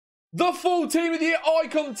The full Team of the Year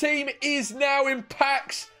icon team is now in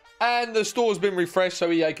packs, and the store's been refreshed so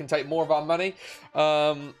EA can take more of our money.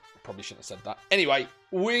 Probably shouldn't have said that. Anyway,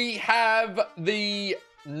 we have the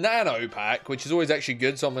Nano pack, which is always actually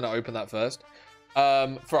good, so I'm going to open that first.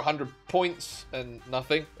 For 100 points and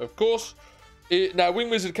nothing, of course. Now, Wing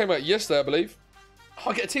Wizard came out yesterday, I believe.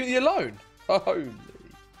 Oh, I get a Team of the Year loan. Holy.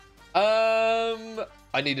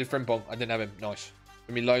 I needed Frimpong. I didn't have him. Nice.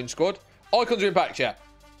 Give me loan squad. Icons are in pack, chat.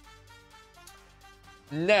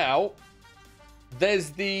 Now, there's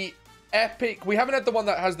the epic. We haven't had the one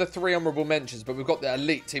that has the 3 honorable mentions, but we've got the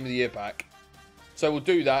elite Team of the Year pack. So we'll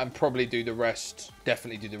do that and probably do the rest.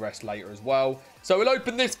 Definitely do the rest later as well. So we'll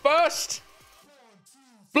open this first.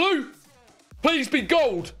 Blue. Please be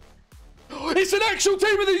gold. It's an actual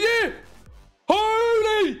Team of the Year.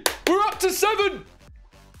 Holy. We're up to 7.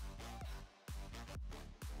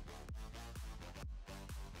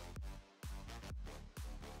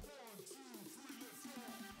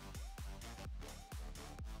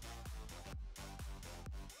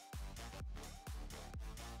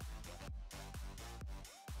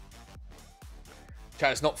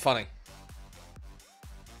 Chat, it's not funny.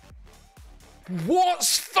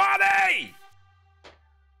 What's funny?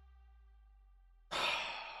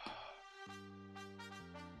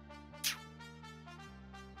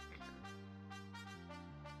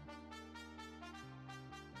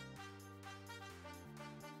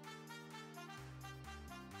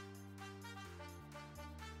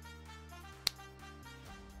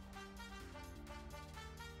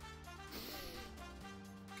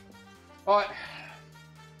 All right.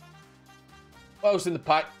 What else in the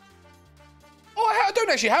pack? Oh, I don't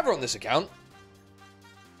actually have her on this account.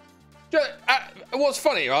 What's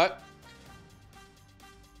funny, right?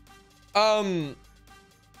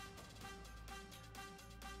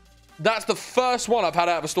 That's the first one I've had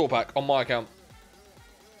out of a store pack on my account.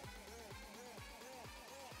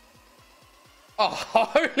 Oh,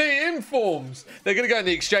 holy informs. They're going to go in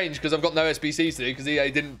the exchange because I've got no SBCs to do because EA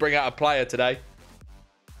didn't bring out a player today.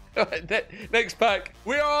 Next pack.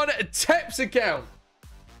 We are on Tep's account.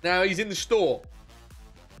 Now he's in the store.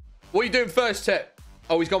 What are you doing first, Tep?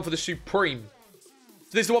 Oh, he's gone for the Supreme. So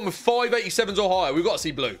this is the one with 587s or higher. We've got to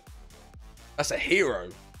see blue. That's a hero.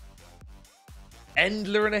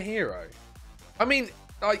 Endler and a hero. I mean,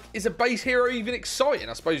 like, is a base hero even exciting?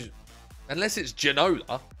 I suppose, unless it's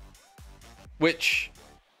Genola, which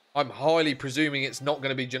I'm highly presuming it's not going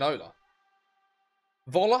to be Genola.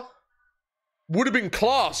 Vola? Would have been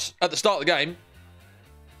class at the start of the game.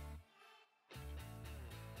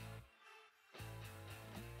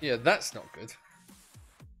 Yeah, that's not good.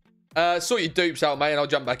 Sort your dupes out, mate, and I'll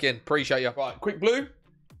jump back in. Appreciate you. Right, quick blue.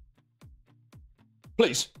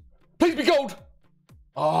 Please. Please be gold.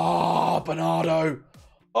 Oh, Bernardo.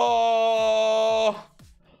 Oh.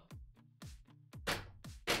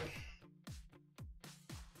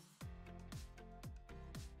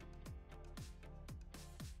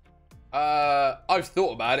 I've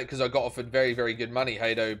thought about it because I got offered very, very good money,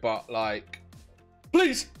 Hado, but like,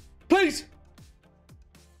 please, please.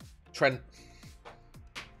 Trent.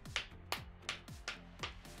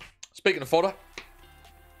 Speaking of fodder,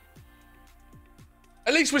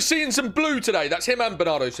 at least we're seeing some blue today. That's him and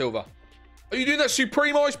Bernardo Silva. Are you doing that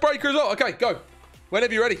Supreme Icebreaker as well? Okay, go.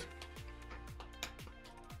 Whenever you're ready.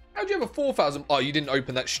 How'd you have a 4,000? Oh, you didn't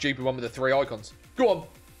open that stupid one with the 3 icons. Go on.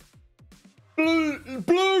 Blue,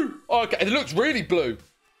 blue. Oh, okay, it looks really blue.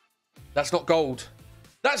 That's not gold.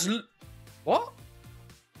 That's what?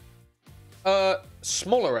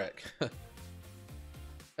 Smolarek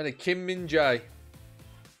and a Kim Min Jae.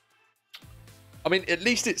 I mean, at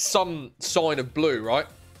least it's some sign of blue, right?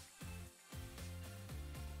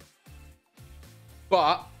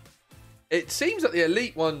 But it seems that the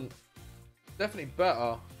elite one definitely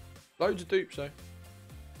better. Loads of dupes, though.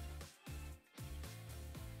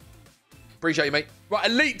 Appreciate you, mate. Right,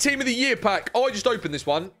 elite Team of the Year pack. I just opened this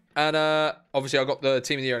one. And obviously, I got the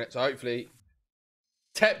Team of the Year in it. So hopefully,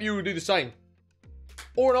 Tep, you will do the same.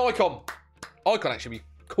 Or an icon. Icon actually be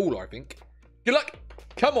cooler, I think. Good luck.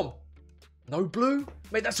 Come on. No blue?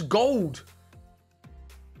 Mate, that's gold.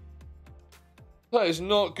 That is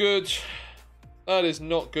not good. That is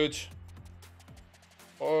not good.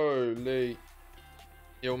 Holy.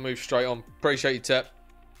 You'll move straight on. Appreciate you, Tep.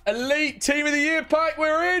 Elite Team of the Year pack.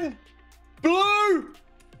 We're in. Blue.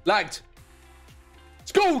 Lagged.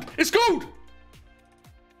 It's gold. It's gold.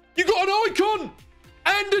 You got an icon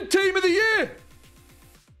and a Team of the Year.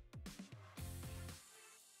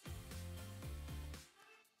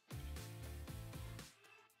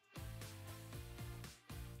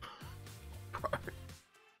 Bro.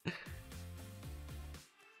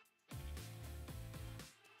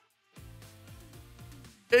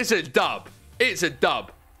 It's a dub. It's a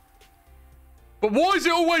dub. But why is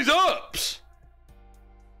it always ups?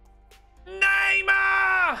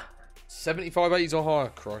 Neymar! 75 80s or higher.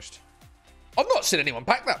 Christ. I've not seen anyone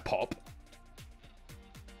pack that pop.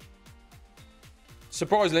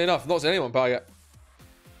 Surprisingly enough, I've not seen anyone pack it.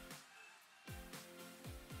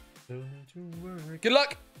 Good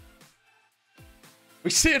luck. We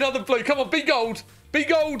see another blue. Come on, be gold. Be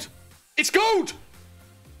gold. It's gold.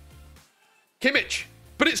 Kimmich.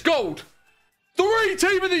 But it's gold. 3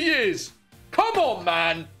 team of the years. Come on,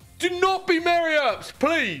 man. Do not be merry ups,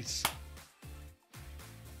 please.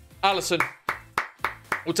 Allison.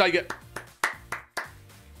 We'll take it.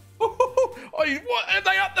 What, are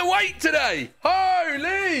they up the weight today?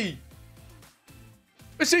 Holy.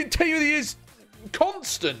 We're seeing team of the years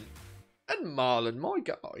constant. And Marlon, my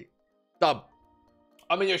guy. Dub.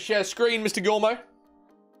 I'm in your share screen, Mr. Gormo.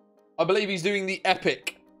 I believe he's doing the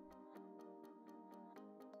epic.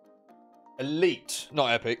 Elite.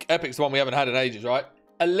 Not epic. Epic's the one we haven't had in ages, right?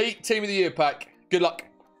 Elite Team of the Year pack. Good luck.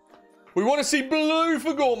 We want to see blue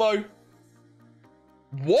for Gormo.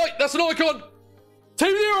 White. That's an icon. Team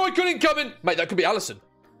of the Year icon incoming. Mate, that could be Allison.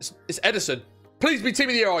 It's Edison. Please be Team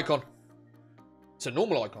of the Year icon. It's a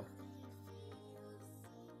normal icon.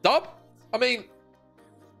 Dub? I mean...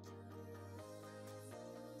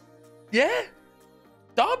 Yeah?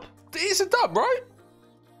 Dub? It's a dub, right?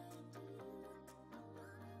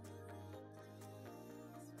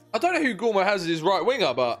 I don't know who Gormo has as his right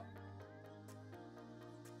winger, but...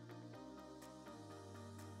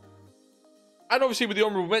 And obviously with the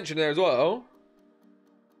honourable mention there as well.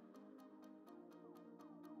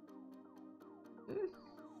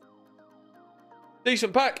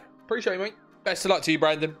 Decent pack. Appreciate it, mate. Best of luck to you,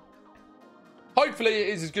 Brandon. Hopefully it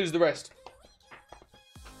is as good as the rest.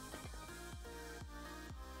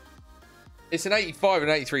 It's an 85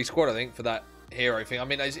 and 83 squad, I think, for that hero thing. I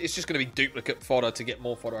mean, it's just going to be duplicate fodder to get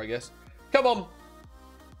more fodder, I guess. Come on.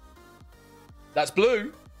 That's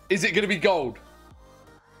blue. Is it going to be gold?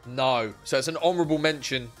 No. So it's an honourable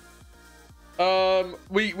mention.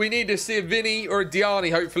 We need to see a Vinny or a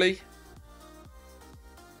Diani, hopefully.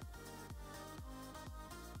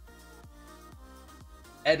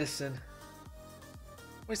 Edison.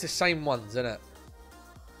 Well, it's the same ones, isn't it?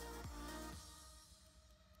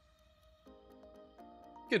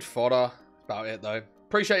 Good fodder. About it, though.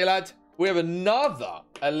 Appreciate you, lad. We have another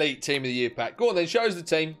Elite Team of the Year pack. Go on, then. Show us the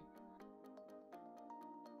team.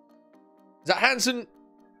 Is that Hansen?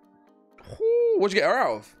 Ooh, what'd you get her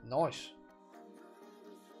out of? Nice.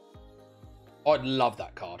 I'd love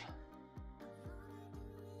that card.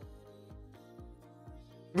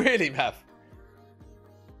 Really, Mav?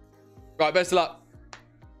 Right, best of luck.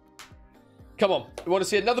 Come on. We want to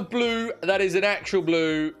see another blue. That is an actual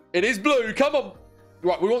blue. It is blue. Come on.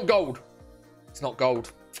 Right, we want gold. It's not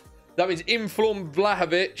gold. That means Inform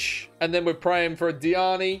Vlahovic. And then we're praying for a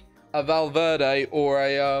Diani, a Valverde, or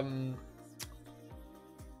a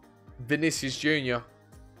Vinicius Jr.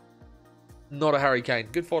 Not a Harry Kane.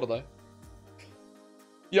 Good fodder, though.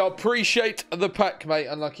 Yeah, appreciate the pack, mate.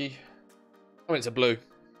 Unlucky. I mean, it's a blue.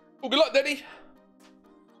 Well, good luck, Denny.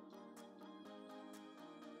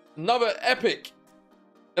 Another epic.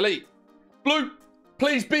 Elite. Blue.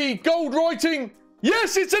 Please be gold writing.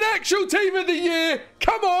 Yes, it's an actual Team of the Year.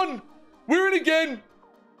 Come on. We're in again.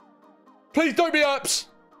 Please don't be ups.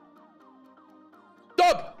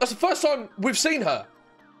 Dub. That's the first time we've seen her.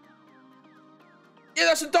 Yeah,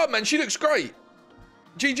 that's a dub, man. She looks great.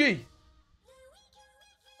 GG.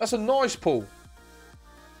 That's a nice pull.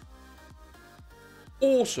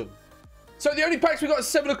 Awesome. So the only packs we got at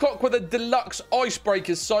 7 o'clock were the deluxe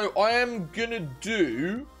icebreakers. So I am gonna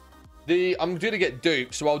do the. I'm gonna get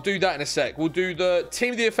duped, so I'll do that in a sec. We'll do the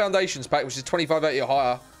Team of the Year Foundations pack, which is 2580 or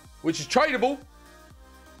higher, which is tradable.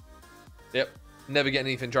 Yep, never get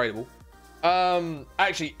anything tradable.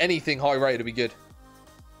 Actually, anything high rated would be good.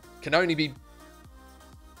 Can only be. Do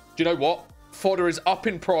you know what? Fodder is up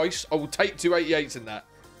in price. I will take 288s in that.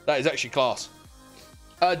 That is actually class.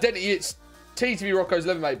 Denny, it's TTV Roccos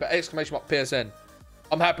 11, mate, but exclamation mark PSN.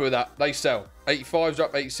 I'm happy with that. They sell. 85s are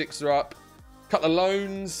up, 86s are up. Couple of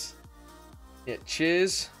loans. Yeah,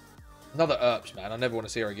 cheers. Another Earps, man. I never want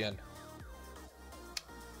to see her again.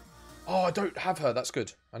 Oh, I don't have her. That's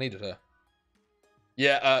good. I needed her.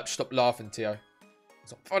 Yeah, Earps. Stop laughing, Tio.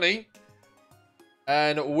 It's not funny.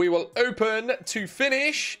 And we will open to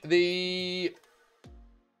finish the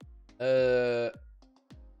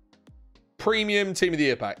premium Team of the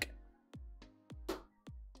Year pack.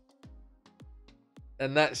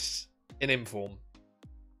 And that's an inform.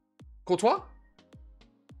 Courtois?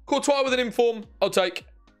 Courtois with an inform. I'll take.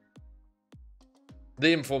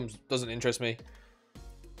 The inform doesn't interest me.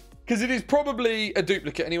 Because it is probably a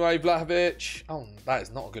duplicate anyway, Vlahovic. Oh, that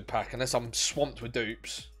is not a good pack unless I'm swamped with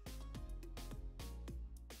dupes.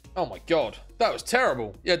 Oh my god. That was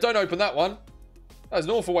terrible. Yeah, don't open that one. That was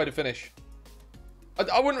an awful way to finish.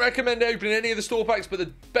 I wouldn't recommend opening any of the store packs, but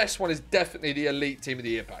the best one is definitely the Elite Team of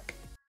the Year pack.